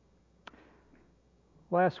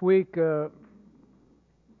Last week,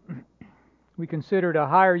 we considered a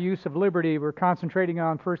higher use of liberty. We're concentrating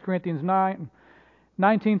on 1 Corinthians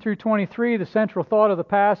 19 through 23. The central thought of the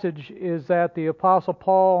passage is that the Apostle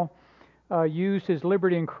Paul used his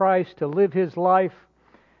liberty in Christ to live his life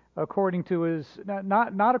according to his,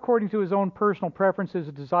 not according to his own personal preferences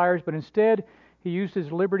and desires, but instead he used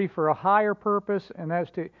his liberty for a higher purpose, and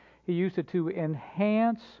he used it to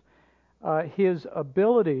enhance his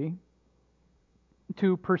ability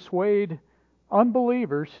to persuade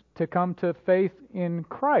unbelievers to come to faith in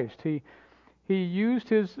Christ. He used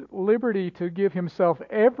his liberty to give himself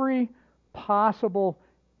every possible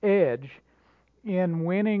edge in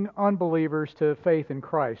winning unbelievers to faith in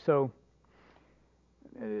Christ. So,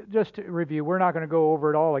 just to review, we're not going to go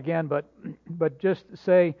over it all again, but just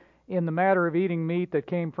say, in the matter of eating meat that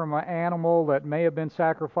came from an animal that may have been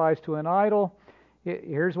sacrificed to an idol,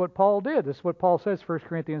 here's what Paul did. This is what Paul says, 1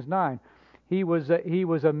 Corinthians 9. He was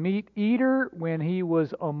a meat eater when he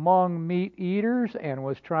was among meat eaters and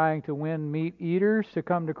was trying to win meat eaters to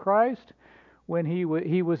come to Christ. When he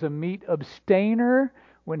was a meat abstainer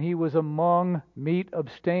when he was among meat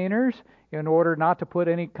abstainers, in order not to put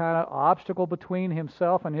any kind of obstacle between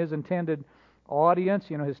himself and his intended audience,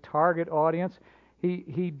 his target audience.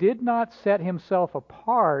 He did not set himself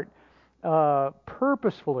apart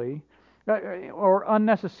purposefully or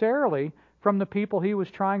unnecessarily from the people he was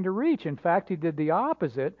trying to reach. In fact, he did the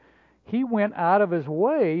opposite. He went out of his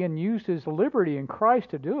way and used his liberty in Christ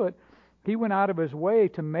to do it. He went out of his way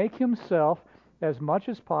to make himself as much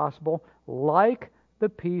as possible like the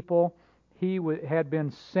people he had been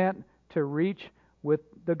sent to reach with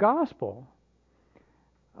the gospel.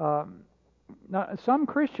 Now, some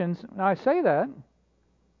Christians, and I say that,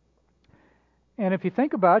 and if you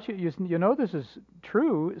think about it, you know this is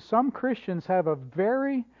true, some Christians have a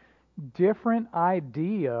very different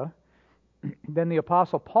idea than the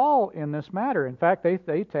Apostle Paul in this matter. In fact, they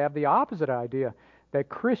have the opposite idea, that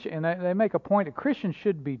they make a point that Christians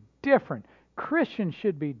should be different. Christians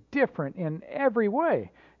should be different in every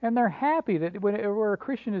way. And they're happy that where a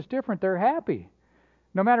Christian is different, they're happy.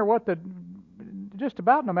 No matter what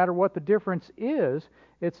no matter what the difference is,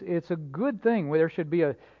 it's a good thing. There should be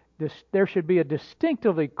a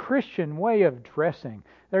distinctively Christian way of dressing.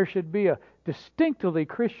 There should be a distinctively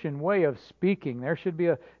Christian way of speaking. There should be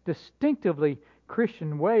a distinctively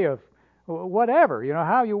Christian way of whatever,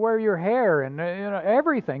 how you wear your hair and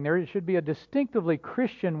everything. There should be a distinctively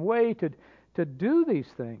Christian way to do these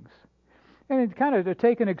things. And kind of to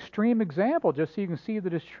take an extreme example, just so you can see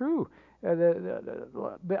that it's true,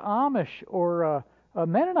 the Amish or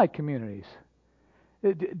Mennonite communities.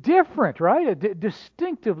 Different, right?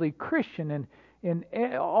 Distinctively Christian in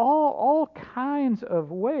all kinds of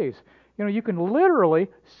ways. You can literally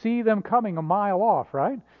see them coming a mile off,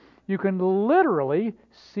 right? You can literally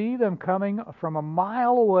see them coming from a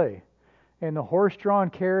mile away, in the horse-drawn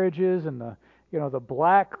carriages and the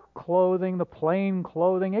black clothing, the plain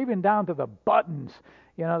clothing, even down to the buttons.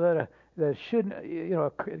 That shouldn't.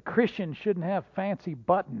 A Christian shouldn't have fancy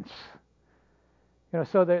buttons.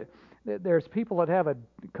 So that there's people that have a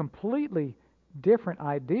completely different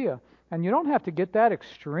idea, and you don't have to get that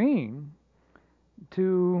extreme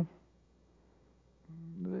to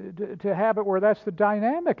have it where that's the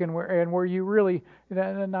dynamic, and where you really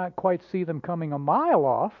not quite see them coming a mile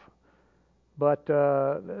off, but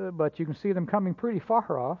you can see them coming pretty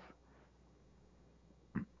far off.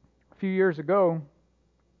 A few years ago,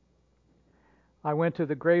 I went to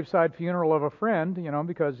the graveside funeral of a friend,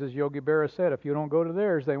 because as Yogi Berra said, if you don't go to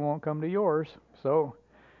theirs, they won't come to yours. So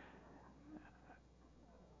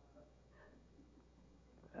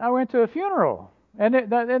I went to a funeral, and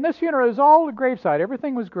this funeral is all the graveside.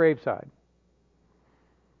 Everything was graveside.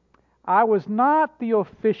 I was not the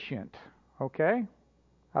officiant, okay?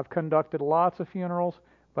 I've conducted lots of funerals,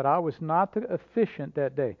 but I was not the officiant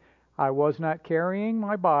that day. I was not carrying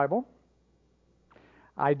my Bible.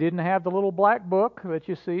 I didn't have the little black book that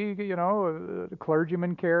you see,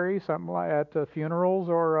 clergymen carry, something like at funerals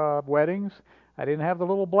or weddings. I didn't have the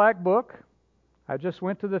little black book. I just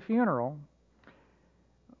went to the funeral.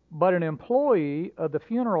 But an employee of the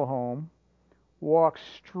funeral home walked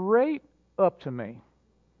straight up to me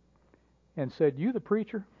and said, "You the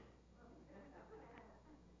preacher?"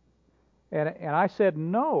 And I said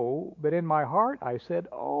no, but in my heart I said,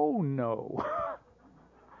 "Oh no."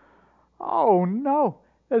 Oh no.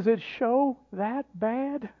 Does it show that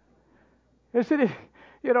bad? Is it,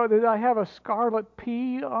 did I have a scarlet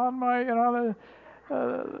P on my,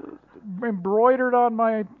 embroidered on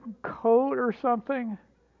my coat or something?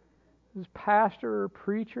 As pastor or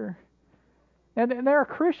preacher? And there are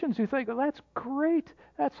Christians who think, well, that's great.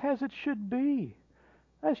 That's as it should be.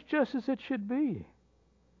 That's just as it should be.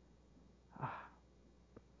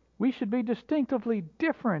 We should be distinctively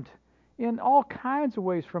different in all kinds of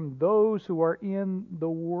ways from those who are in the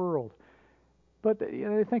world. But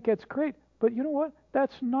they think that's great. But you know what?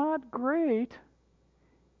 That's not great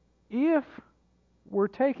if we're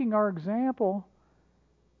taking our example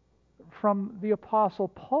from the Apostle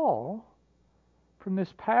Paul, from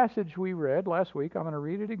this passage we read last week. I'm going to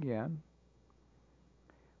read it again.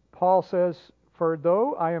 Paul says, "For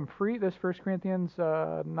though I am free," this 1 Corinthians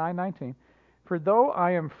 9:19, "for though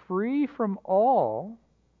I am free from all,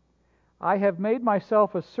 I have made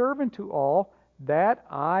myself a servant to all, that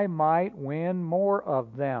I might win more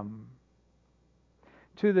of them.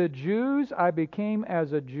 To the Jews I became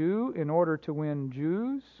as a Jew in order to win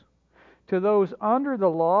Jews. To those under the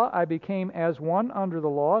law I became as one under the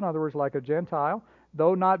law," in other words, like a Gentile,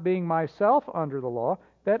 "though not being myself under the law,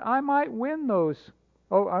 that I might win those."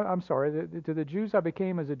 I'm sorry. To the Jews I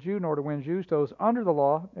became as a Jew in order to win Jews. To those under the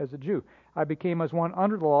law as a Jew. I became as one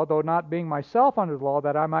under the law, though not being myself under the law,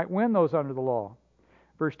 that I might win those under the law.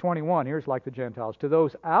 Verse 21, here's like the Gentiles. "To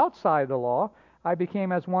those outside the law, I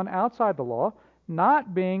became as one outside the law,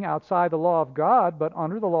 not being outside the law of God, but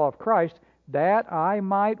under the law of Christ, that I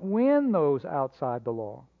might win those outside the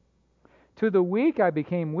law. To the weak I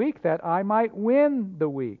became weak, that I might win the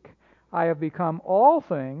weak. I have become all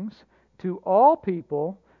things to all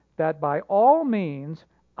people, that by all means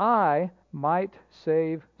I might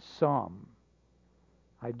save some.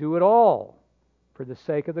 I do it all for the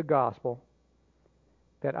sake of the gospel,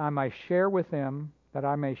 that I may share with them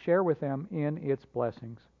in its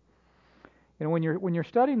blessings." And when you're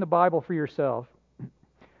studying the Bible for yourself,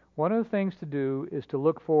 one of the things to do is to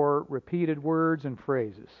look for repeated words and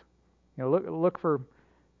phrases. Look for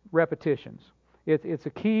repetitions. It's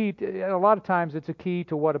a key. A lot of times, it's a key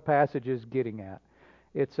to what a passage is getting at.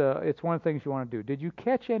 It's one of the things you want to do. Did you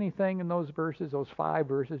catch anything in those verses, those 5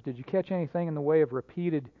 verses? Did you catch anything in the way of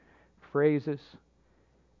repeated phrases?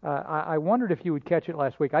 I wondered if you would catch it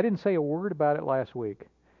last week. I didn't say a word about it last week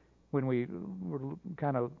when we were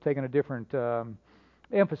kind of taking a different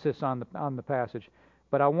emphasis on the passage.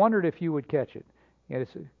 But I wondered if you would catch it.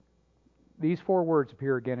 These 4 words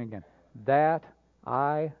appear again and again. That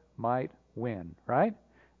I might win, right?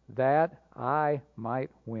 That I might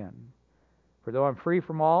win. "For though I'm free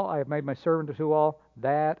from all, I have made my servant to all,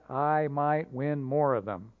 that I might win more of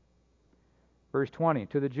them." Verse 20,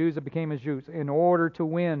 "To the Jews I became as Jews in order to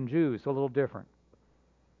win Jews." A little different.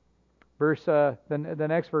 The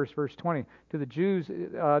next verse, verse 20, to the Jews,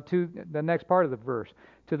 to the next part of the verse.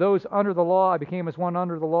 "To those under the law I became as one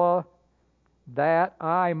under the law, that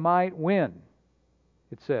I might win,"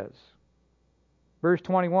 it says. Verse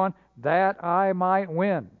 21, "that I might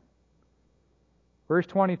win." Verse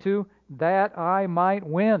 22, "that I might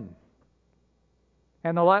win."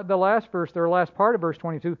 And the last verse, the last part of verse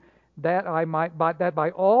 22, "that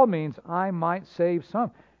by all means I might save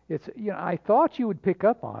some." It's I thought you would pick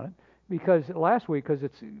up on it because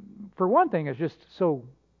it's, for one thing, it's just so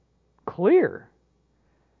clear.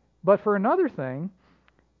 But for another thing,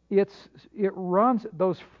 it runs,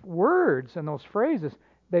 those words and those phrases,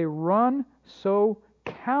 they run so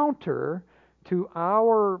counter to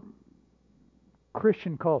our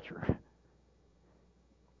Christian culture.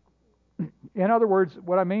 In other words,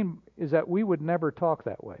 what I mean is that we would never talk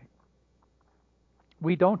that way.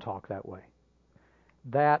 We don't talk that way.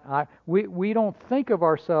 We don't think of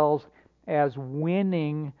ourselves as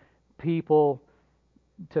winning people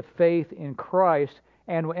to faith in Christ.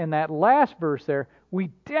 And in that last verse there, we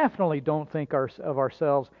definitely don't think of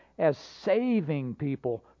ourselves as saving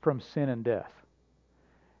people from sin and death.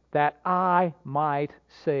 That I might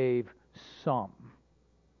save some.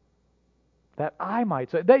 That I might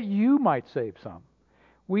save, that you might save some.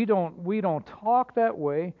 We don't talk that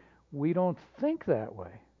way. We don't think that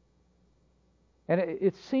way. And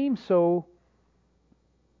it seems so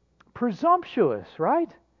presumptuous,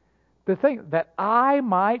 right? To think that I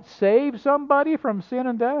might save somebody from sin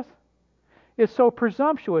and death. It's so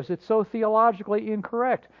presumptuous. It's so theologically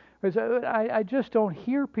incorrect. Because I just don't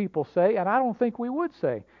hear people say, and I don't think we would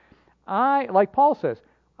say, like Paul says,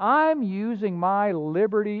 I'm using my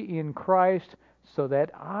liberty in Christ so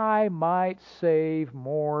that I might save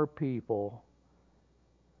more people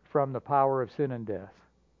from the power of sin and death.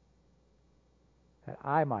 That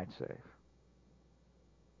I might save.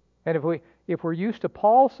 And if we're used to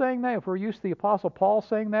Paul saying that, if we're used to the Apostle Paul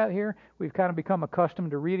saying that here, we've kind of become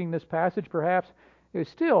accustomed to reading this passage perhaps.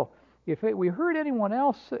 It's still, if we heard anyone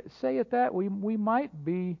else say it that, we might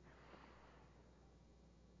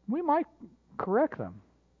correct them.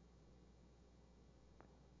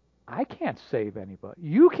 I can't save anybody.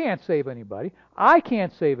 You can't save anybody. I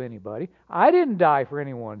can't save anybody. I didn't die for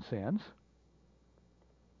anyone's sins.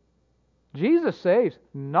 Jesus saves,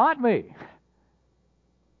 not me.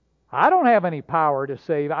 I don't have any power to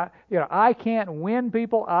save. I can't win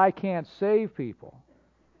people. I can't save people.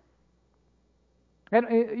 And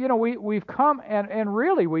we've come and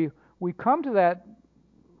really we come to that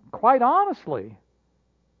quite honestly.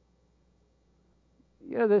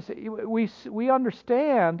 We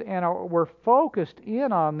understand and we're focused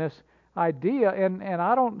in on this idea, and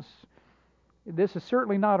I don't. This is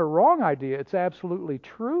certainly not a wrong idea. It's absolutely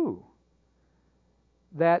true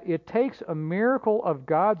that it takes a miracle of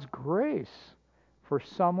God's grace for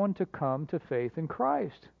someone to come to faith in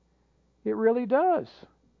Christ. It really does.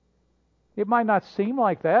 It might not seem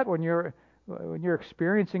like that when you're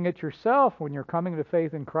experiencing it yourself, when you're coming to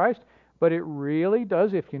faith in Christ, but it really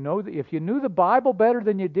does. If you knew the Bible better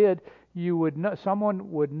than you did,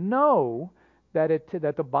 someone would know that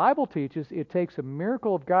the Bible teaches it takes a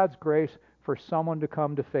miracle of God's grace for someone to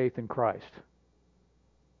come to faith in Christ.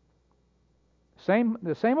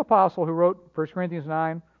 The same apostle who wrote 1 Corinthians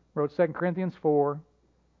 9 wrote 2 Corinthians 4.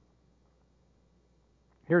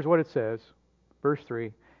 Here's what it says, verse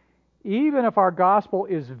 3. Even if our gospel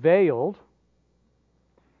is veiled,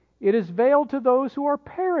 it is veiled to those who are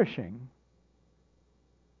perishing.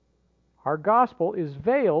 Our gospel is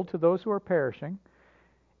veiled to those who are perishing.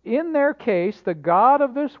 In their case, the God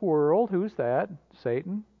of this world, who's that?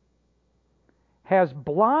 Satan, has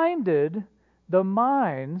blinded the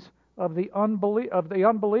minds of the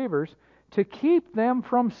unbelievers to keep them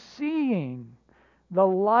from seeing the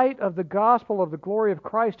light of the gospel of the glory of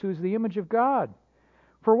Christ, who is the image of God.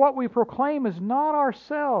 For what we proclaim is not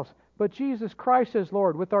ourselves, but Jesus Christ as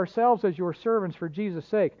Lord, with ourselves as your servants for Jesus'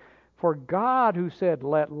 sake. For God, who said,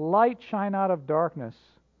 "Let light shine out of darkness,"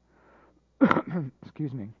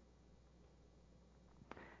 excuse me,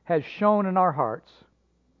 has shone in our hearts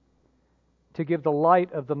to give the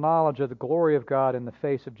light of the knowledge of the glory of God in the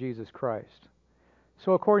face of Jesus Christ.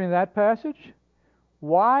 So according to that passage,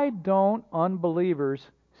 why don't unbelievers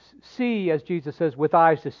see, as Jesus says, with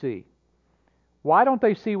eyes to see? Why don't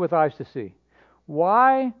they see with eyes to see?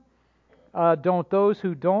 Why don't those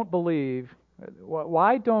who don't believe,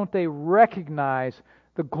 why don't they recognize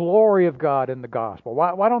the glory of God in the gospel?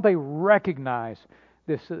 Why don't they recognize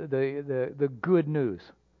the good news?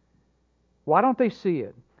 Why don't they see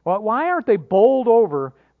it? Why aren't they bowled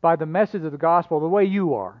over by the message of the gospel the way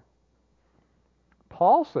you are?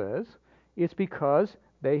 Paul says it's because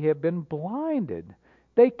they have been blinded.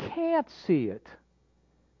 They can't see it.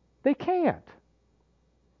 They can't.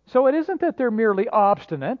 So it isn't that they're merely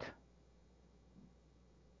obstinate.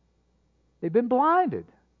 They've been blinded.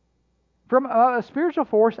 From a spiritual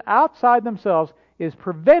force outside themselves is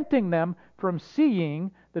preventing them from seeing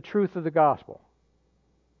the truth of the gospel,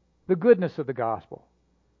 the goodness of the gospel,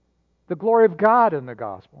 the glory of God in the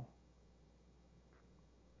gospel.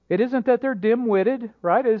 It isn't that they're dim-witted,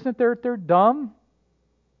 right? It isn't that they're dumb.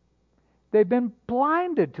 They've been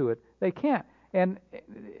blinded to it. They can't. And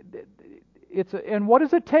what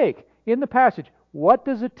does it take? In the passage, what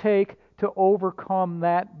does it take to overcome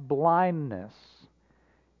that blindness?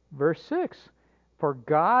 Verse 6, for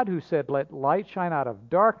God, who said, "Let light shine out of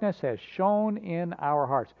darkness," has shone in our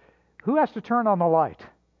hearts. Who has to turn on the light?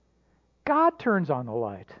 God turns on the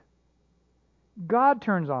light. God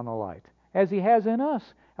turns on the light, as He has in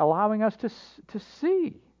us, allowing us to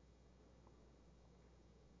see.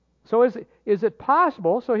 So is it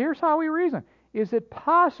possible, so here's how we reason. Is it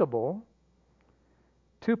possible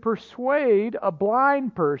to persuade a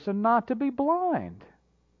blind person not to be blind,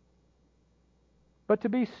 but to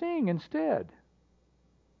be seeing instead?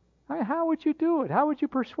 I mean, how would you do it? How would you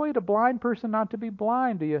persuade a blind person not to be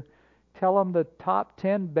blind? Do you tell them the top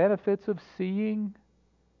 10 benefits of seeing?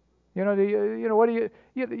 What do you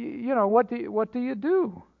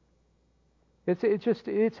do?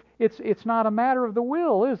 It's not a matter of the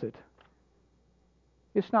will, is it?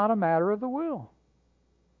 It's not a matter of the will.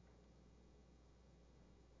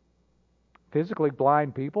 Physically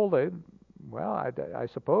blind people, I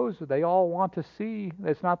suppose they all want to see.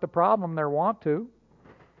 It's not the problem, they want to.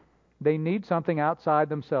 They need something outside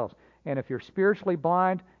themselves. And if you're spiritually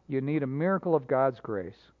blind, you need a miracle of God's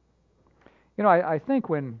grace. I think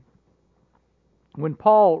when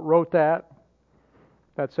Paul wrote that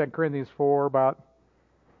 2 Corinthians 4 about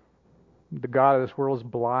the God of this world has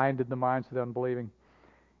blinded the minds of the unbelieving,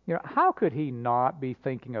 how could he not be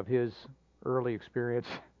thinking of his early experience?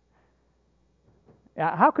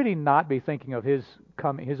 How could he not be thinking of his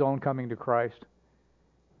own coming to Christ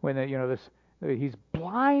when he's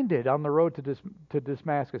blinded on the road to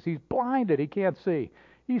Damascus? He's blinded; he can't see.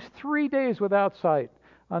 He's 3 days without sight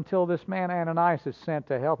until this man Ananias is sent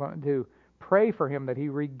to help him, to pray for him that he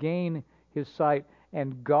regain his sight.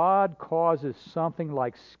 And God causes something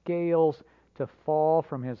like scales to fall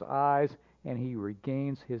from his eyes, and he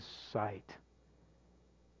regains his sight.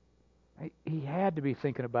 He had to be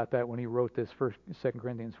thinking about that when he wrote this 2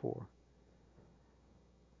 Corinthians 4.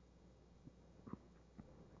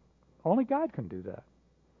 Only God can do that.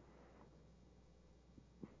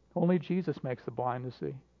 Only Jesus makes the blind to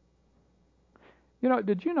see.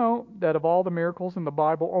 Did you know that of all the miracles in the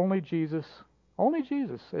Bible, only Jesus,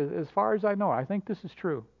 as far as I know, I think this is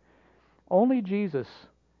true, only Jesus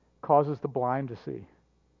causes the blind to see.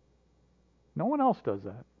 No one else does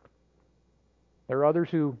that. There are others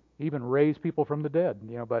who even raise people from the dead,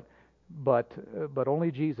 but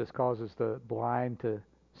only Jesus causes the blind to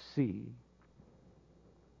see.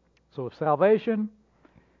 So if salvation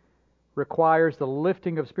requires the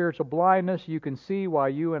lifting of spiritual blindness, you can see why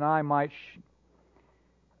you and I might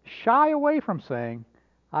shy away from saying,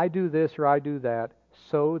 I do this or I do that,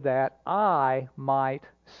 so that I might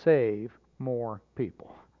save more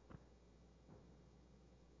people.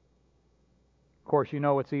 Of course,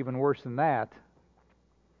 it's even worse than that.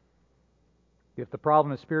 If the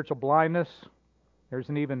problem is spiritual blindness, there's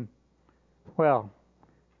an even, the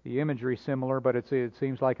imagery is similar, but it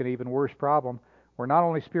seems like an even worse problem. We're not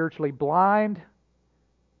only spiritually blind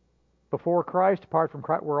before Christ, apart from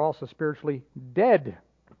Christ, we're also spiritually dead.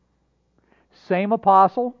 Same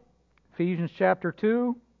apostle, Ephesians chapter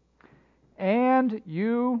 2, and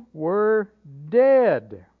you were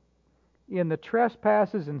dead in the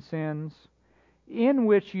trespasses and sins in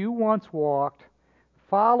which you once walked,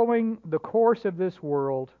 following the course of this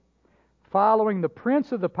world, following the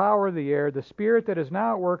prince of the power of the air, the spirit that is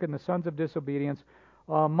now at work in the sons of disobedience,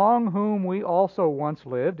 among whom we also once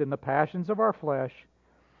lived in the passions of our flesh,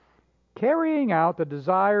 carrying out the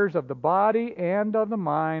desires of the body and of the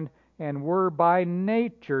mind, and were by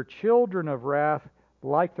nature children of wrath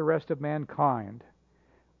like the rest of mankind.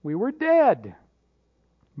 We were dead,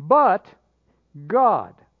 but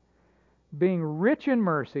God, being rich in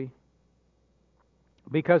mercy,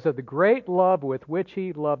 because of the great love with which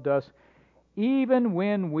He loved us, even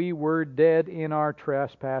when we were dead in our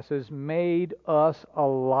trespasses, made us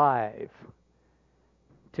alive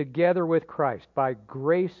together with Christ. By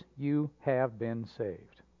grace you have been saved.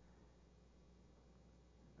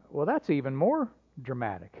 Well, that's even more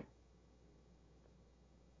dramatic.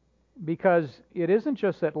 Because it isn't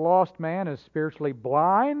just that lost man is spiritually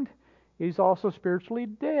blind, he's also spiritually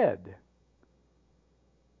dead.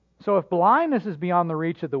 So if blindness is beyond the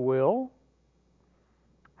reach of the will,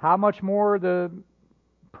 how much more the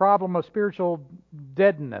problem of spiritual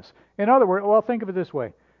deadness? In other words, think of it this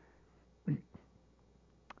way.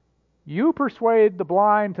 You persuade the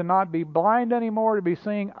blind to not be blind anymore, to be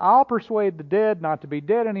seeing. I'll persuade the dead not to be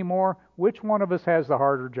dead anymore. Which one of us has the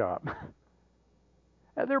harder job?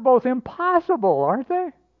 They're both impossible, aren't they?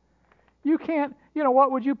 You can't,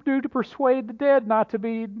 what would you do to persuade the dead not to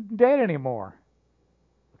be dead anymore?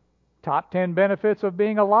 Top 10 benefits of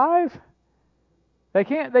being alive? They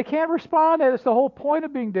can't respond. That's the whole point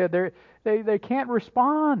of being dead. They can't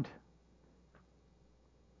respond.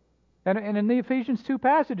 And in the Ephesians 2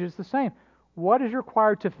 passage, it's the same. What is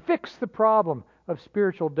required to fix the problem of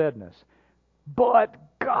spiritual deadness? But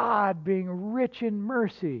God, being rich in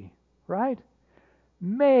mercy, right,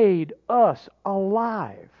 made us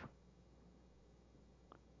alive.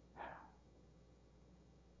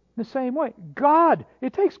 The same way.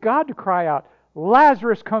 It takes God to cry out,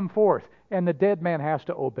 Lazarus, come forth, and the dead man has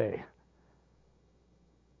to obey.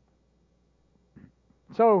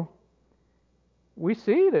 So, we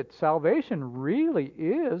see that salvation really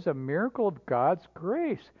is a miracle of God's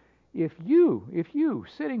grace. If you,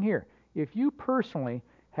 sitting here, if you personally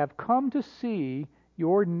have come to see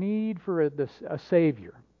your need for a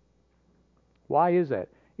Savior, why is that?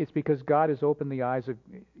 It's because God has opened the eyes of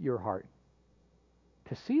your heart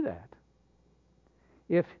to see that.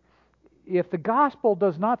 If the gospel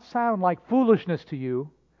does not sound like foolishness to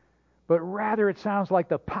you, but rather it sounds like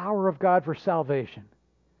the power of God for salvation,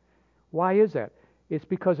 why is that? It's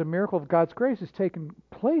because a miracle of God's grace has taken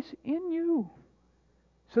place in you,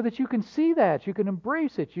 so that you can see that, you can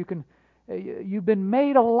embrace it, you've been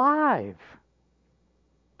made alive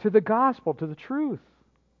to the gospel, to the truth.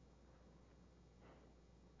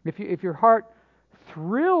 If your heart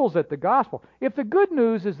thrills at the gospel, if the good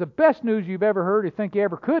news is the best news you've ever heard or think you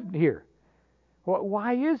ever could hear,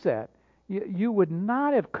 why is that? You would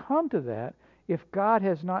not have come to that if God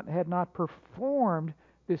had not performed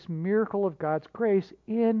this miracle of God's grace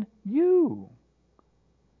in you.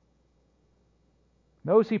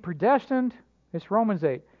 Those He predestined, It's Romans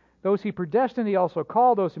 8. Those he predestined, he also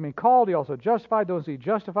called. Those whom he called, he also justified. Those he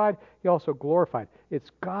justified, he also glorified.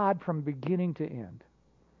 It's God from beginning to end.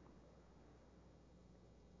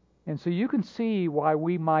 And so you can see why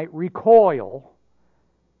we might recoil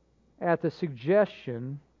at the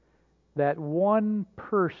suggestion that one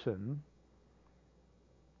person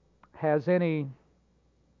has any,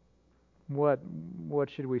 what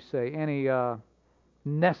should we say, any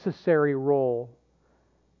necessary role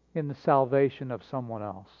in the salvation of someone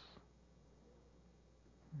else.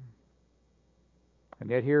 And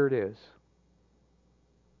yet here it is.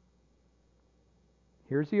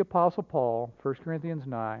 Here's the Apostle Paul, 1 Corinthians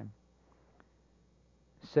 9,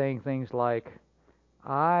 saying things like,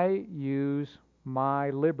 I use my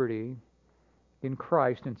liberty in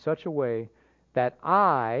Christ in such a way that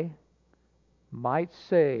I might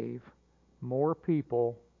save more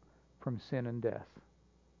people from sin and death.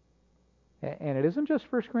 And it isn't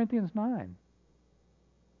just 1 Corinthians 9.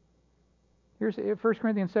 Here's 1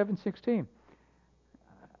 Corinthians 7:16.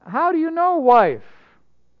 How do you know, wife,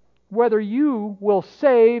 whether you will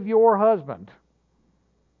save your husband?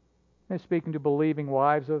 He's speaking to believing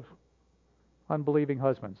wives of unbelieving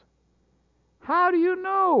husbands. How do you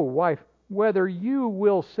know, wife, whether you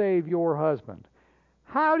will save your husband?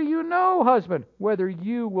 How do you know, husband, whether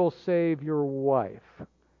you will save your wife?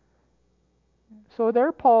 So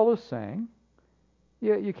there Paul is saying,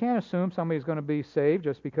 you can't assume somebody's going to be saved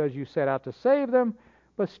just because you set out to save them,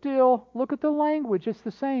 but still, look at the language. It's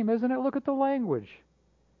the same, isn't it? Look at the language.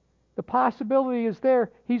 The possibility is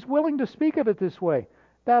there. He's willing to speak of it this way,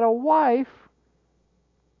 that a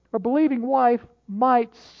believing wife,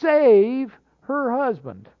 might save her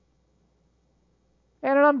husband.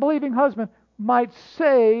 And an unbelieving husband might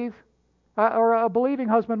save, or a believing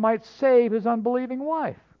husband might save his unbelieving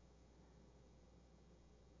wife.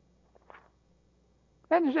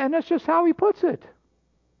 And that's just how he puts it.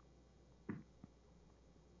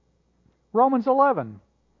 Romans 11,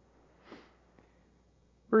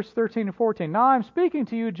 verse 13 and 14. Now I'm speaking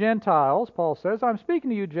to you Gentiles, Paul says, I'm speaking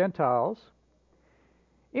to you Gentiles.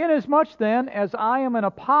 Inasmuch then as I am an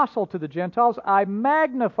apostle to the Gentiles, I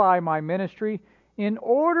magnify my ministry in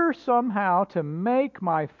order somehow to make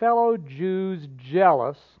my fellow Jews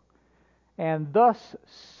jealous and thus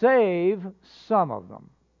save some of them.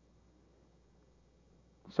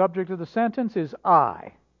 Subject of the sentence is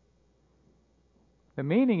I. The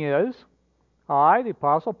meaning is, I, the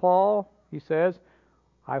Apostle Paul, he says,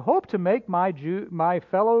 I hope to make my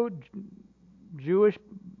fellow Jewish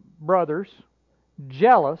brothers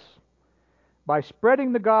jealous by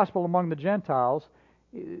spreading the gospel among the Gentiles,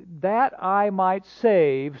 that I might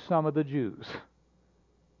save some of the Jews.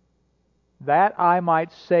 That I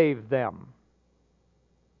might save them.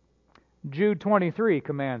 Jude 23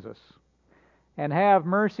 commands us, and have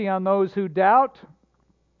mercy on those who doubt,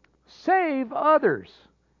 save others.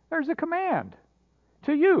 There's a command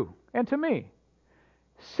to you and to me.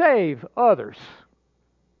 Save others.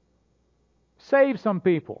 Save some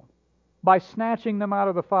people by snatching them out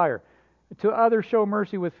of the fire. To others show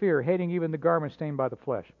mercy with fear, hating even the garment stained by the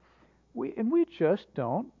flesh. We just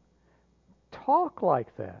don't talk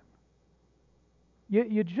like that.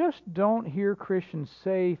 You just don't hear Christians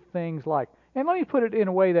say things like, and let me put it in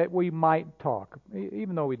a way that we might talk,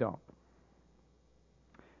 even though we don't.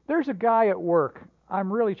 There's a guy at work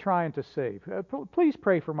I'm really trying to save. Please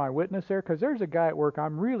pray for my witness there, because there's a guy at work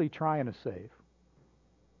I'm really trying to save.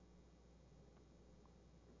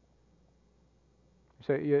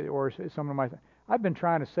 Or someone might say, I've been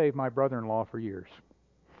trying to save my brother-in-law for years.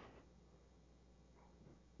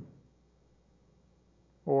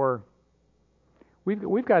 Or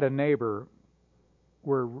we've got a neighbor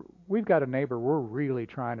we're really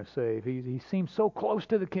trying to save. He seems so close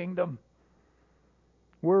to the kingdom.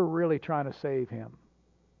 We're really trying to save him.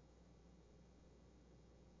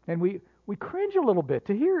 And we cringe a little bit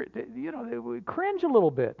to hear it. We cringe a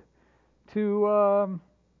little bit to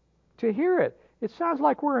hear it. It sounds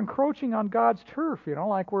like we're encroaching on God's turf,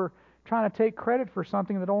 like we're trying to take credit for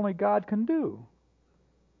something that only God can do.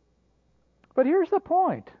 But here's the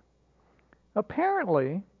point.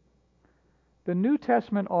 Apparently, the New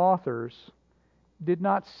Testament authors did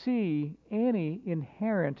not see any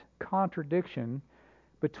inherent contradiction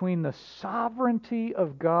between the sovereignty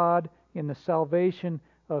of God in the salvation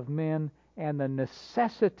of men and the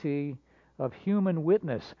necessity of human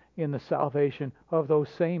witness in the salvation of those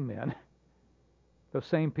same men, those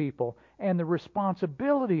same people, and the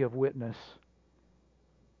responsibility of witness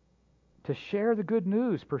to share the good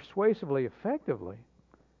news persuasively, effectively.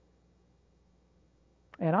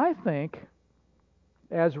 And I think,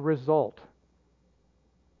 as a result,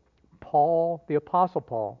 Paul, the Apostle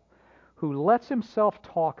Paul, who lets himself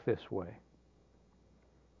talk this way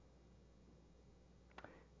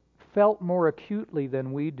felt more acutely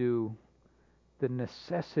than we do the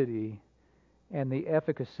necessity and the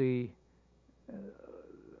efficacy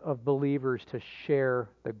of believers to share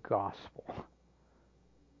the gospel.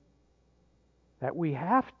 That we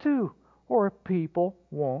have to, or people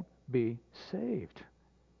won't be saved.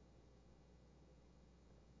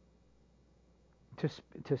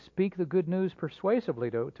 To speak the good news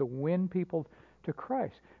persuasively, to win people to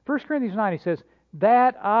Christ. 1 Corinthians 9, he says,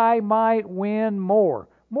 that I might win more.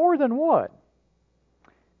 More than what?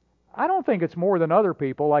 I don't think it's more than other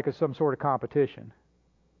people, like it's some sort of competition.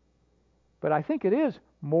 But I think it is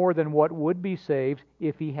more than what would be saved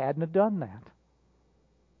if he hadn't have done that.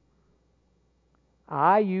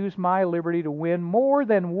 I use my liberty to win more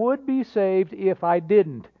than would be saved if I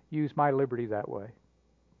didn't use my liberty that way.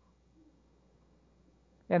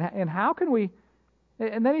 And how can we...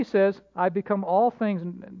 And then he says, I become all things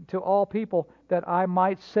to all people that I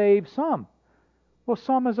might save some. Well,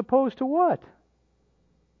 some as opposed to what?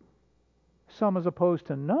 Some as opposed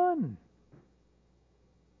to none.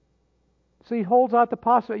 So he holds out the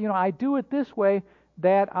possibility, I do it this way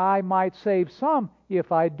that I might save some.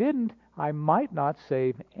 If I didn't, I might not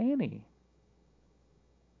save any.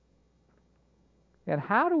 And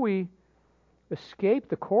how do we escape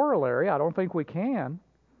the corollary? I don't think we can.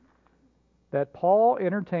 That Paul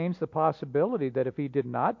entertains the possibility that if he did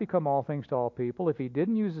not become all things to all people, if he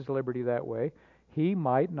didn't use his liberty that way, he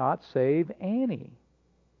might not save any.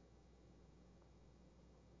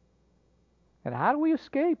 And how do we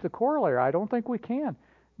escape the corollary? I don't think we can.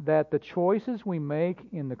 That the choices we make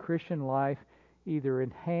in the Christian life either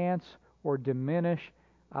enhance or diminish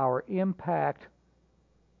our impact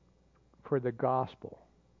for the gospel.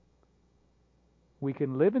 We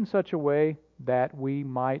can live in such a way that we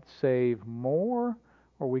might save more,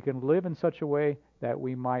 or we can live in such a way that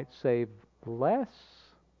we might save less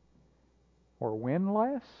or win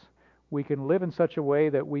less. We can live in such a way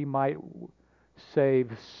that we might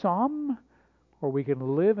save some, or we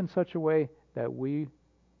can live in such a way that we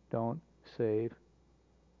don't save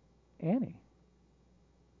any.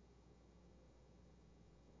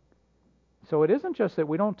 So it isn't just that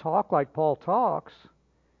we don't talk like Paul talks,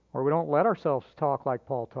 or we don't let ourselves talk like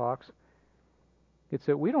Paul talks. It's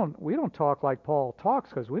that we don't talk like Paul talks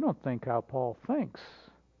because we don't think how Paul thinks.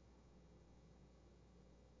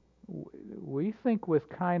 We think with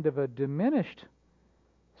kind of a diminished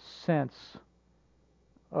sense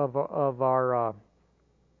of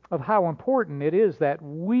how important it is that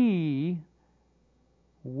we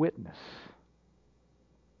witness.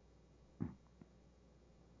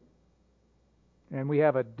 And we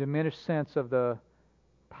have a diminished sense of the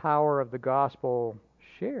power of the gospel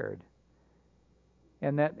shared.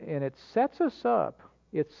 And it sets us up.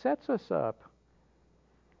 It sets us up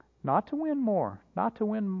not to win more,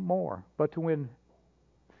 but to win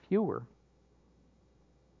fewer.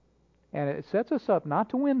 And it sets us up not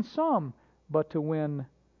to win some, but to win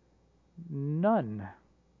none.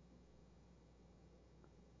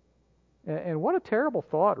 And what a terrible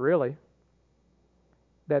thought, really,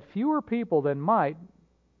 that fewer people than might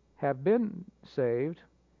have been saved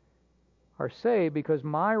are saved because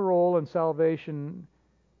my role in the salvation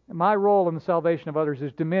of others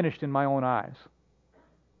is diminished in my own eyes.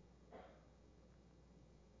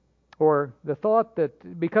 Or the thought that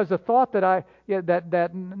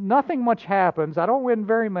that nothing much happens, I don't win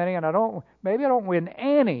very many, and maybe I don't win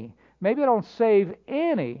any, maybe I don't save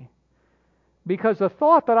any, because the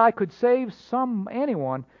thought that I could save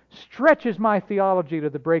anyone stretches my theology to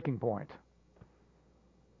the breaking point.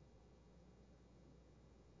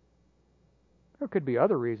 There could be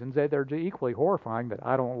other reasons. They're equally horrifying, that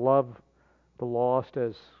I don't love the lost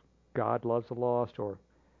as God loves the lost, or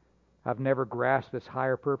I've never grasped this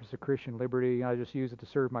higher purpose of Christian liberty. I just use it to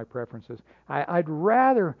serve my preferences. I'd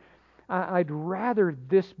rather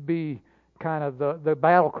this be kind of the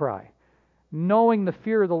battle cry. Knowing the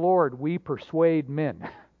fear of the Lord, we persuade men.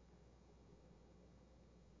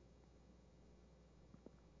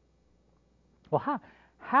 Well,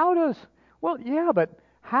 how does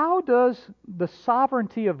the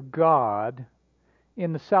sovereignty of God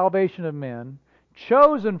in the salvation of men,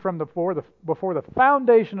 chosen from before the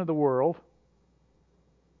foundation of the world,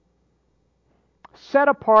 set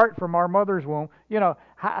apart from our mother's womb,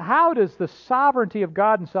 how does the sovereignty of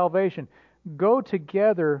God in salvation go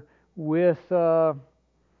together with how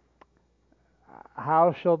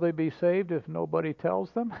shall they be saved if nobody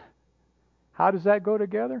tells them? How does that go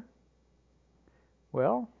together?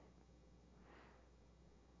 Well,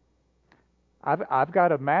 I've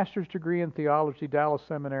got a master's degree in theology, Dallas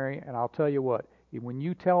Seminary, and I'll tell you what, When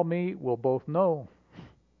you tell me, we'll both know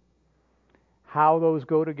how those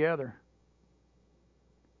go together.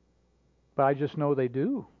 But I just know they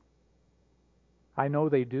do. I know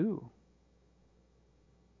they do.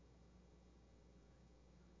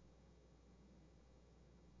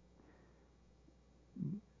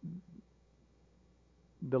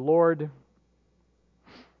 The Lord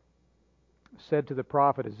said to the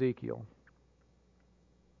prophet Ezekiel,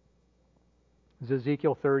 this is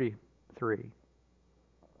Ezekiel 33,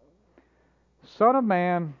 Son of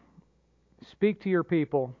man, speak to your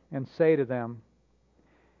people and say to them,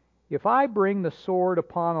 if I bring the sword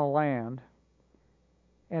upon a land,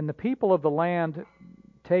 and the people of the land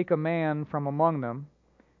take a man from among them,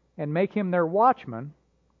 and make him their watchman,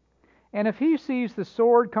 and if he sees the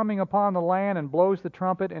sword coming upon the land and blows the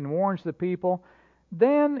trumpet and warns the people,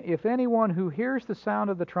 then if anyone who hears the sound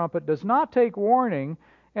of the trumpet does not take warning,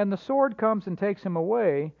 and the sword comes and takes him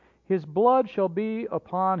away, his blood shall be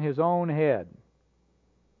upon his own head.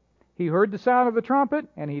 He heard the sound of the trumpet,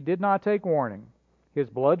 and he did not take warning. His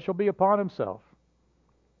blood shall be upon himself.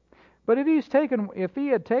 But if he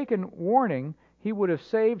had taken warning, he would have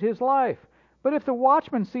saved his life. But if the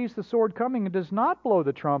watchman sees the sword coming and does not blow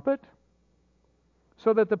the trumpet,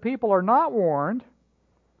 so that the people are not warned,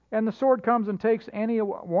 and the sword comes and takes any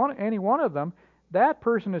one of them, that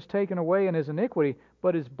person is taken away in his iniquity,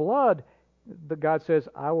 but his blood, God says,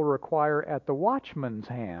 I will require at the watchman's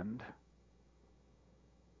hand.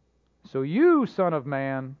 So you, son of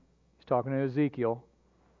man, he's talking to Ezekiel,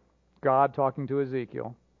 God talking to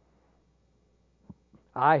Ezekiel,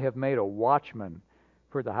 I have made a watchman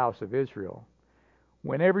for the house of Israel.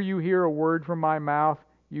 Whenever you hear a word from my mouth,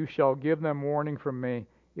 you shall give them warning from me.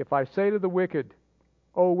 If I say to the wicked,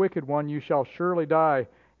 O wicked one, you shall surely die,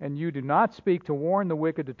 and you do not speak to warn the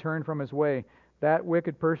wicked to turn from his way, that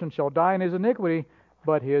wicked person shall die in his iniquity,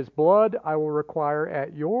 but his blood I will require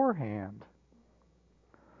at your hand.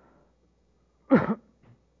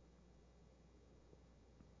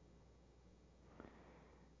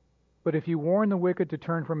 But if you warn the wicked to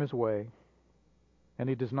turn from his way, and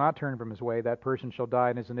he does not turn from his way, that person shall die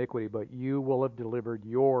in his iniquity, but you will have delivered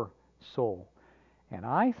your soul. And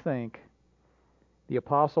I think the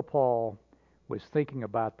Apostle Paul was thinking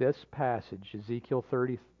about this passage, Ezekiel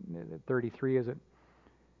 33, is it?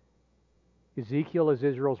 Ezekiel is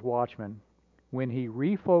Israel's watchman when he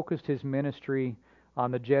refocused his ministry on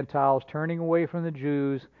the Gentiles, turning away from the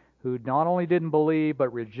Jews who not only didn't believe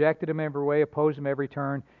but rejected him every way, opposed him every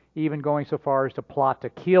turn, even going so far as to plot to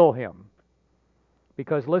kill him.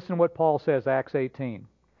 Because listen to what Paul says, Acts 18.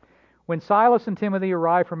 When Silas and Timothy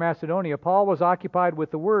arrived from Macedonia, Paul was occupied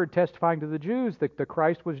with the word, testifying to the Jews that the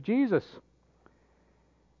Christ was Jesus.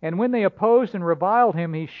 And when they opposed and reviled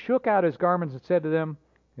him, he shook out his garments and said to them,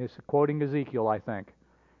 this is quoting Ezekiel, I think,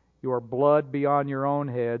 your blood be on your own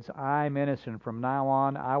heads. I'm innocent. From now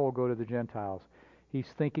on, I will go to the Gentiles. He's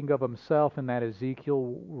thinking of himself in that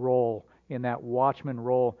Ezekiel role, in that watchman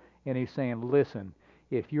role, and he's saying, listen,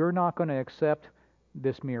 if you're not going to accept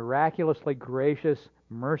this miraculously gracious,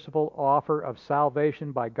 merciful offer of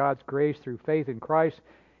salvation by God's grace through faith in Christ,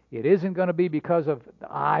 it isn't going to be because of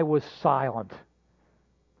I was silent.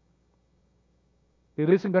 It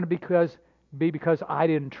isn't going to be because I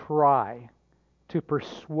didn't try to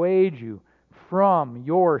persuade you from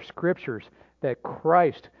your scriptures that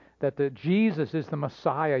Christ, that Jesus is the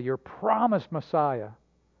Messiah, your promised Messiah.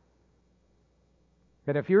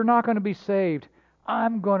 And if you're not going to be saved,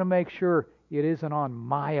 I'm going to make sure it isn't on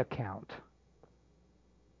my account.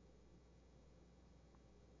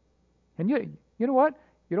 And you know what?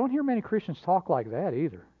 You don't hear many Christians talk like that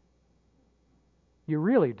either. You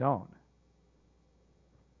really don't.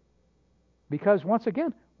 Because once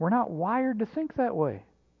again, we're not wired to think that way.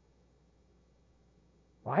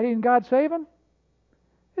 Why didn't God save them?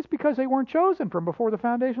 It's because they weren't chosen from before the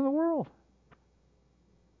foundation of the world.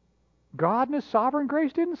 God in His sovereign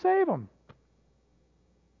grace didn't save them.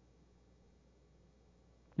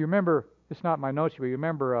 You remember, it's not my notes, but you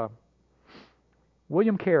remember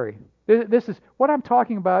William Carey. This is what I'm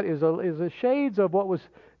talking about is a shades of what was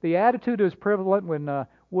the attitude that was prevalent when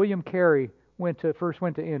William Carey first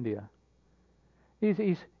went to India.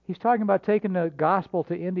 He's talking about taking the gospel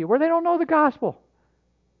to India, where they don't know the gospel.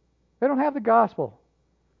 They don't have the gospel.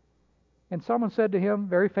 And someone said to him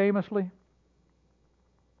very famously,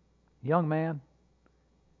 young man,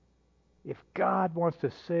 if God wants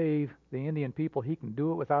to save the Indian people, He can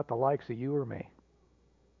do it without the likes of you or me.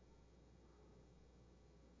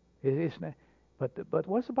 But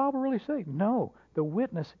what's the Bible really say? No, the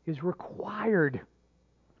witness is required.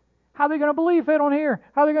 How are they going to believe if they don't hear?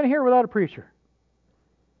 How are they going to hear without a preacher?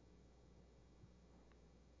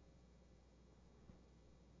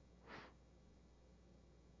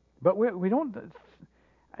 But we don't.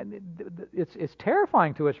 It's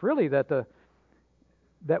terrifying to us, really, that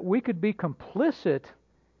we could be complicit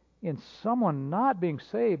in someone not being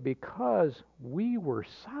saved because we were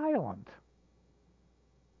silent.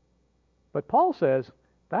 But Paul says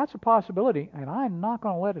that's a possibility, and I'm not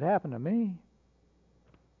going to let it happen to me.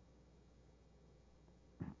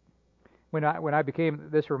 When I became,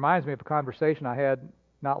 this reminds me of a conversation I had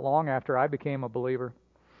not long after I became a believer,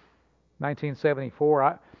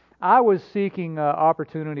 1974. I was seeking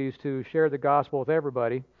opportunities to share the gospel with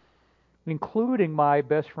everybody, including my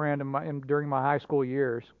best friend during my high school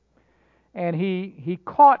years. And he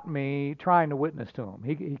caught me trying to witness to him.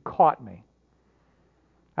 He caught me.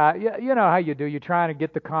 You know how you do. You're trying to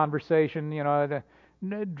get the conversation, to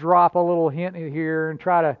drop a little hint here and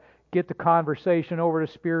try to get the conversation over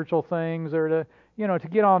to spiritual things or to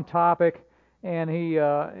get on topic. And he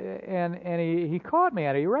caught me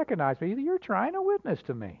at it. He recognized me. He said, "You're trying to witness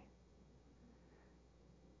to me."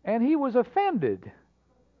 And he was offended.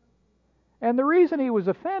 And the reason he was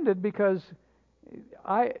offended because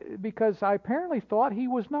I apparently thought he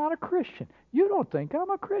was not a Christian. "You don't think I'm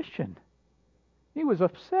a Christian." He was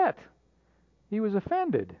upset. He was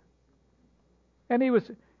offended. And he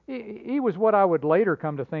was what I would later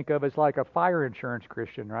come to think of as like a fire insurance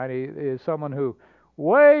Christian, right? He is someone who,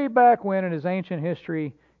 way back when in his ancient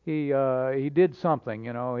history, he did something.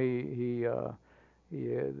 He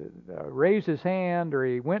raised his hand, or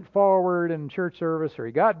he went forward in church service, or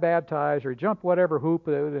he got baptized, or he jumped whatever hoop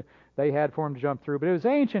they had for him to jump through. But it was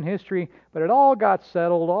ancient history, but it all got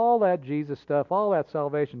settled, all that Jesus stuff, all that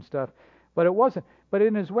salvation stuff. But it wasn't. But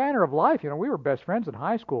in his manner of life, we were best friends in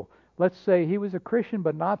high school. Let's say he was a Christian,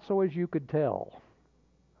 but not so as you could tell.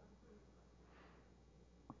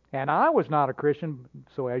 And I was not a Christian,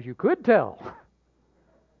 so as you could tell.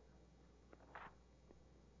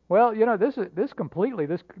 Well, this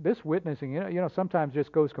witnessing, sometimes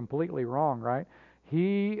just goes completely wrong, right?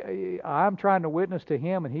 I'm trying to witness to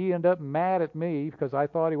him, and he ended up mad at me because I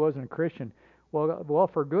thought he wasn't a Christian. Well,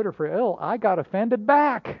 for good or for ill, I got offended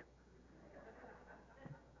back.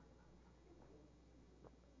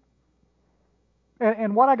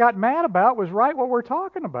 And what I got mad about was right what we're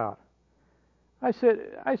talking about. I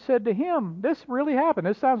said to him, "This really happened.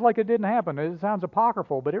 This sounds like it didn't happen. It sounds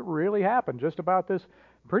apocryphal, but it really happened just about this,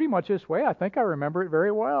 pretty much this way. I think I remember it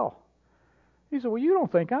very well." He said, "Well, you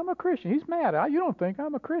don't think I'm a Christian." He's mad. "You don't think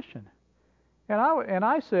I'm a Christian." And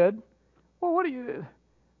I said, "Well, what do you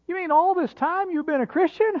mean all this time you've been a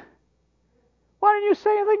Christian? Why didn't you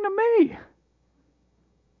say anything to me?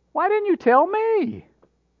 Why didn't you tell me?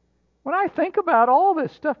 When I think about all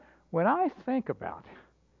this stuff,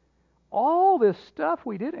 all this stuff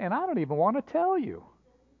we did, and I don't even want to tell you.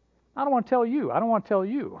 I don't want to tell you. I don't want to tell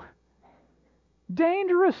you.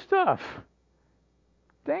 Dangerous stuff.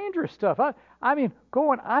 Dangerous stuff. I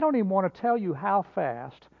don't even want to tell you how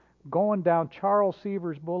fast, going down Charles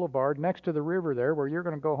Severs Boulevard next to the river there, where you're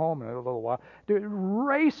going to go home in a little while,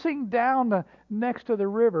 racing down next to the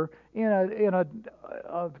river in a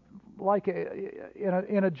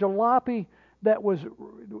jalopy that was,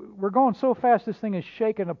 we're going so fast this thing is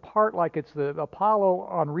shaking apart like it's the Apollo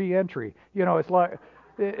on re-entry. It's like,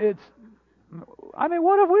 what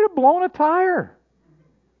if we'd have blown a tire?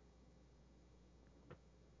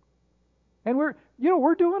 And we're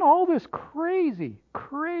doing all this crazy,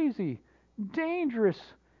 dangerous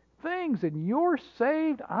things, and you're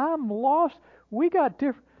saved, I'm lost. We got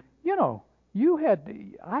different, I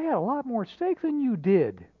had a lot more stake than you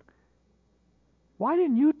did. Why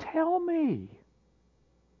didn't you tell me?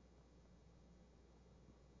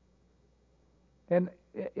 And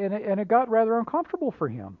it got rather uncomfortable for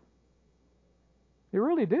him. It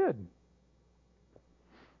really did.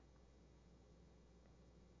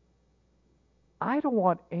 I don't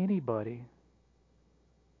want anybody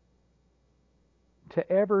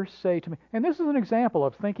to ever say to me, and this is an example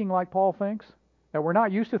of thinking like Paul thinks, that we're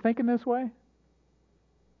not used to thinking this way.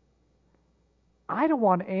 I don't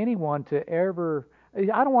want anyone to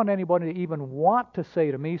even want to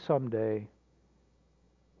say to me someday,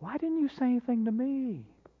 "Why didn't you say anything to me?"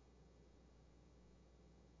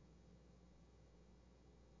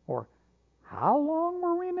 Or, "How long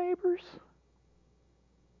were we neighbors?"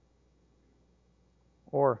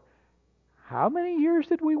 Or, "How many years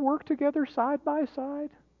did we work together side by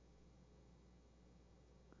side?"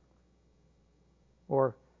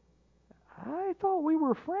 Or, "I thought we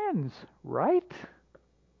were friends, right?"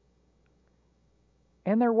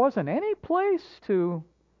 And there wasn't any place to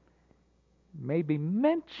maybe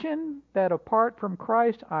mention that apart from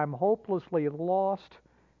Christ, I'm hopelessly lost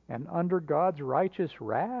and under God's righteous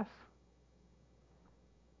wrath.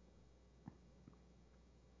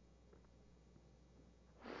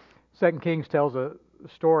 Second Kings tells a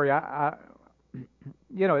story.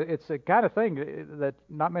 It's a kind of thing that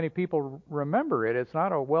not many people remember it. It's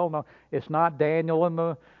not a well-known. It's not Daniel in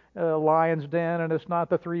the lion's den, and it's not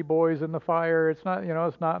the three boys in the fire. It's not,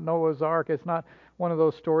 it's not Noah's Ark. It's not one of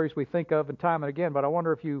those stories we think of time and again. But I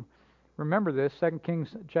wonder if you remember this. Second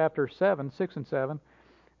Kings chapter 7, 6 and 7,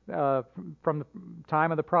 from the time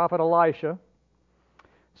of the prophet Elisha.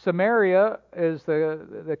 Samaria is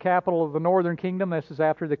the capital of the northern kingdom. This is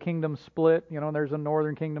after the kingdom split. There's a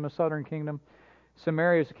northern kingdom, a southern kingdom.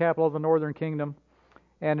 Samaria is the capital of the northern kingdom,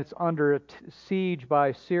 and it's under a siege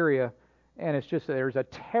by Syria. And it's just, there's a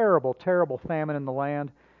terrible, terrible famine in the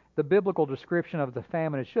land. The biblical description of the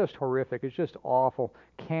famine is just horrific. It's just awful.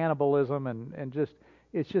 Cannibalism and just,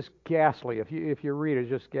 it's just ghastly. If you read it, it's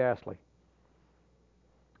just ghastly.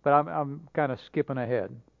 But I'm kind of skipping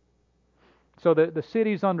ahead. So the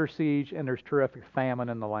city's under siege, and there's terrific famine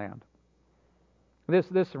in the land. This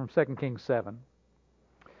is from 2 Kings 7.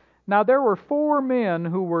 Now there were 4 men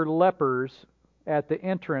who were lepers at the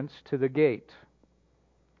entrance to the gate.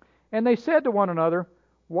 And they said to one another,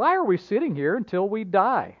 "Why are we sitting here until we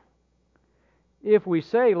die? If we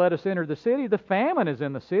say, 'Let us enter the city,' the famine is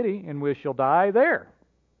in the city, and we shall die there.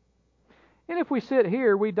 And if we sit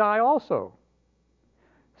here, we die also.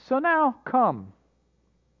 So now come,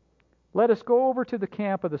 let us go over to the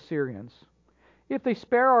camp of the Syrians. If they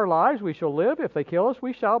spare our lives, we shall live. If they kill us,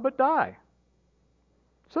 we shall but die."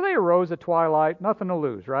 So they arose at twilight. Nothing to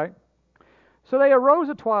lose, right? So they arose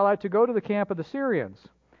at twilight to go to the camp of the Syrians.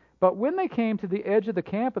 But when they came to the edge of the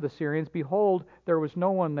camp of the Syrians, behold, there was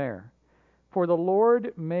no one there. For the Lord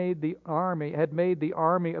had made the army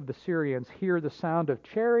of the Syrians hear the sound of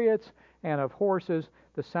chariots and of horses,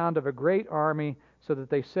 the sound of a great army, so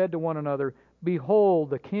that they said to one another,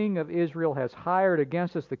 "Behold, the king of Israel has hired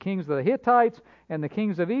against us the kings of the Hittites and the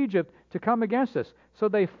kings of Egypt to come against us." So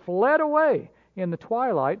they fled away in the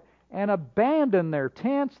twilight and abandoned their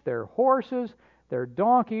tents, their horses, their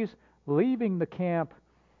donkeys, leaving the camp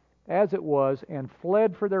as it was, and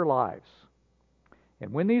fled for their lives.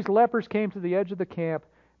 And when these lepers came to the edge of the camp,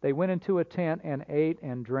 they went into a tent and ate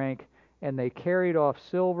and drank, and they carried off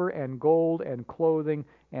silver and gold and clothing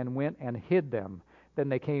and went and hid them. Then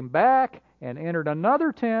they came back and entered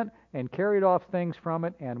another tent and carried off things from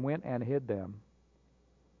it and went and hid them.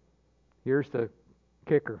 Here's the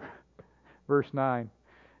kicker. Verse 9.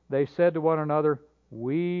 They said to one another,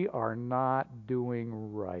 "We are not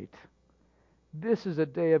doing right. This is a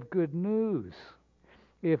day of good news.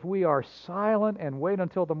 If we are silent and wait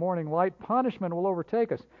until the morning light, punishment will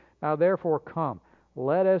overtake us. Now therefore come,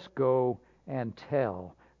 let us go and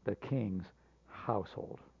tell the king's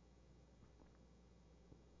household."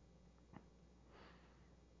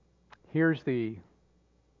 Here's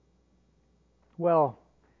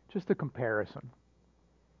just the comparison.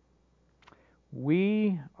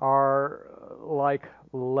 We are like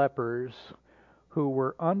lepers who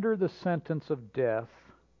were under the sentence of death,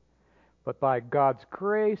 but by God's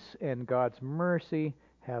grace and God's mercy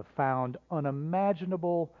have found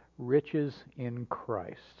unimaginable riches in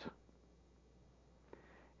Christ.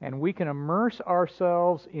 And we can immerse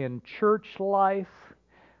ourselves in church life.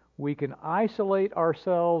 We can isolate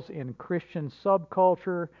ourselves in Christian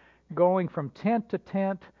subculture, going from tent to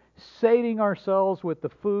tent, sating ourselves with the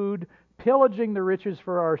food, pillaging the riches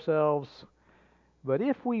for ourselves. But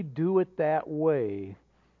if we do it that way,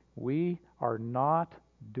 we are not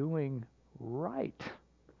doing right.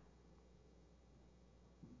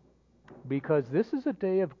 Because this is a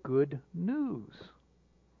day of good news.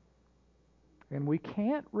 And we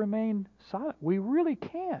can't remain silent. We really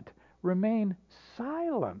can't remain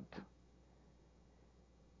silent.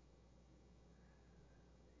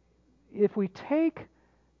 If we take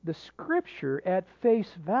the Scripture at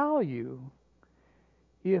face value,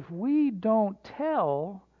 if we don't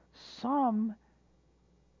tell, some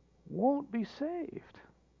won't be saved.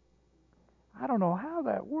 I don't know how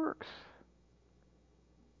that works.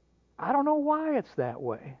 I don't know why it's that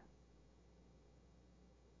way.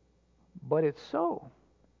 But it's so.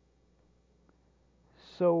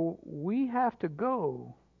 So we have to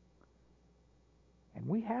go and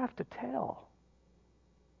we have to tell.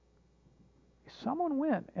 Someone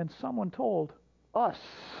went and someone told us.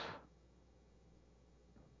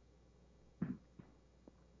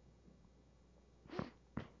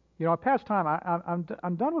 Past time,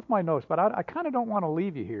 I'm done with my notes, but I kind of don't want to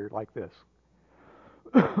leave you here like this.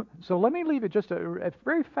 So let me leave it just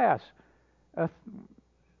very fast.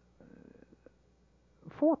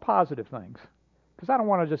 4 positive things. Because I don't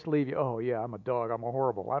want to just leave you, "Oh yeah, I'm a dog, I'm a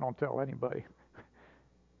horrible, I don't tell anybody."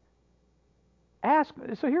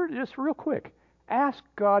 So here, just real quick, ask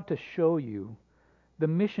God to show you the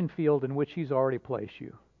mission field in which He's already placed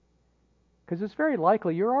you. Because it's very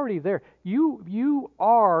likely you're already there. You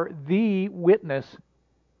are the witness,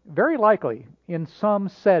 very likely, in some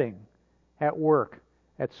setting, at work,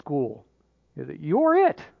 at school. You're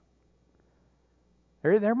it.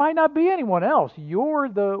 There might not be anyone else. You're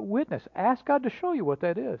the witness. Ask God to show you what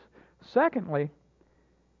that is. Secondly,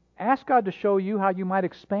 ask God to show you how you might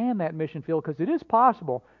expand that mission field, because it is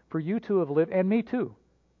possible for you to have lived, and me too.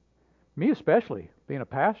 Me especially, being a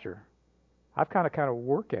pastor. I've kind of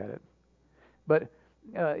work at it. But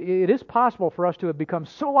it is possible for us to have become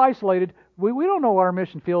so isolated, we don't know what our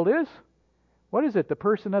mission field is. What is it? The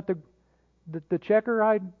person at the checker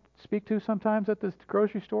I speak to sometimes at the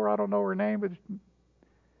grocery store, I don't know her name, but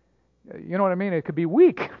you know what I mean? It could be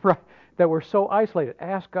weak, right? That we're so isolated.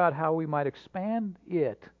 Ask God how we might expand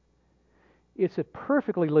it. It's a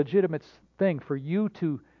perfectly legitimate thing for you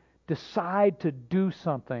to decide to do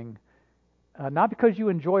something, not because you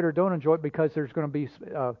enjoy it or don't enjoy it, because there's going to be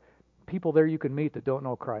people there you can meet that don't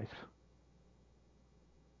know Christ.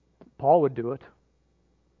 Paul would do it.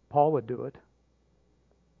 Paul would do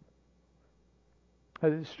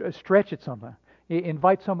it. Stretch it something.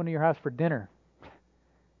 Invite someone to your house for dinner.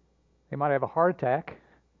 They might have a heart attack.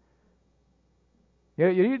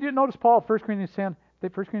 You didn't notice Paul, 1 Corinthians 10,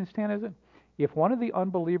 1 Corinthians 10, is it? If one of the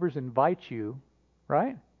unbelievers invites you,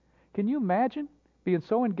 right? Can you imagine being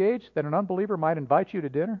so engaged that an unbeliever might invite you to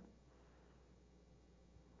dinner?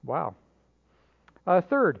 Wow.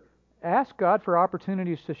 Third, ask God for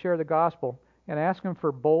opportunities to share the gospel, and ask Him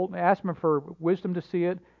for wisdom to see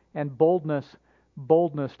it, and boldness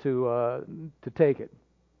to take it.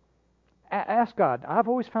 Ask God. I've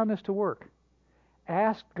always found this to work.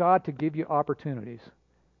 Ask God to give you opportunities.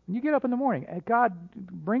 When you get up in the morning, God,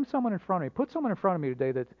 bring someone in front of me. Put someone in front of me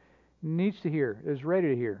today that needs to hear, is ready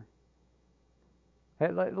to hear.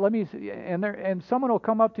 Let me, and someone will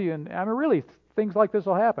come up to you, and I mean, really, things like this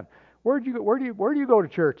will happen. Where do you go to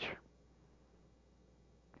church?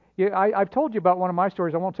 Yeah, I've told you about one of my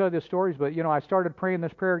stories. I won't tell you the stories, but I started praying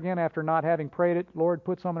this prayer again after not having prayed it. Lord,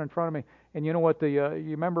 put someone in front of me. And you know what you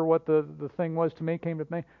remember what the thing was to me? Came to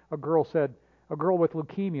me. A girl with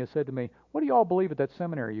leukemia said to me, "What do you all believe at that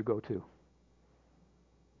seminary you go to?"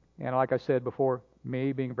 And like I said before,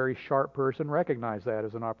 me being a very sharp person, recognized that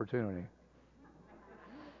as an opportunity.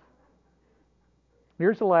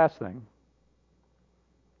 Here's the last thing.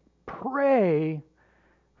 Pray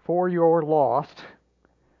for your lost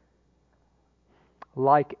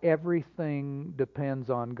like everything depends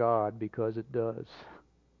on God, because it does.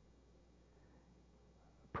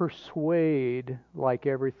 Persuade like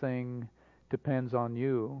everything depends on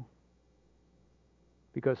you,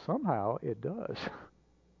 because somehow it does.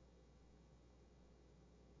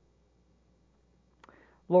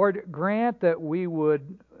 Lord, grant that we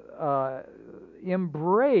would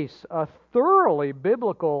embrace a thoroughly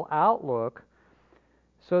biblical outlook,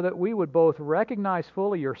 so that we would both recognize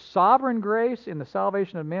fully your sovereign grace in the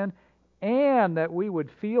salvation of men, and that we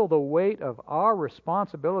would feel the weight of our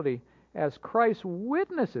responsibility as Christ's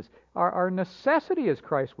witnesses, our necessity as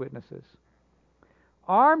Christ's witnesses.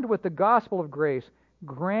 Armed with the gospel of grace,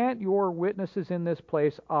 grant your witnesses in this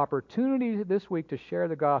place opportunity this week to share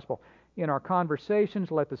the gospel. In our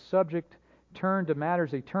conversations, let the subject turn to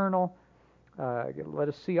matters eternal. Let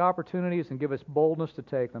us see opportunities and give us boldness to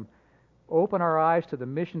take them. Open our eyes to the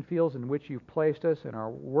mission fields in which you've placed us, in our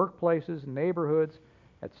workplaces, neighborhoods,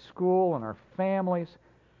 at school, and our families.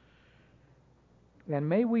 And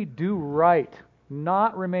may we do right,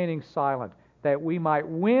 not remaining silent, that we might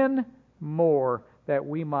win more, that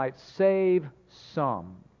we might save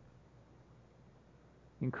some.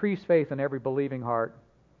 Increase faith in every believing heart.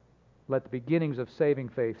 Let the beginnings of saving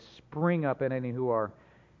faith spring up in any who are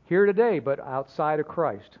here today but outside of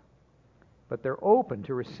Christ. But they're open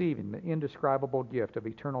to receiving the indescribable gift of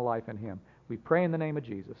eternal life in Him. We pray in the name of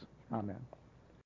Jesus. Amen.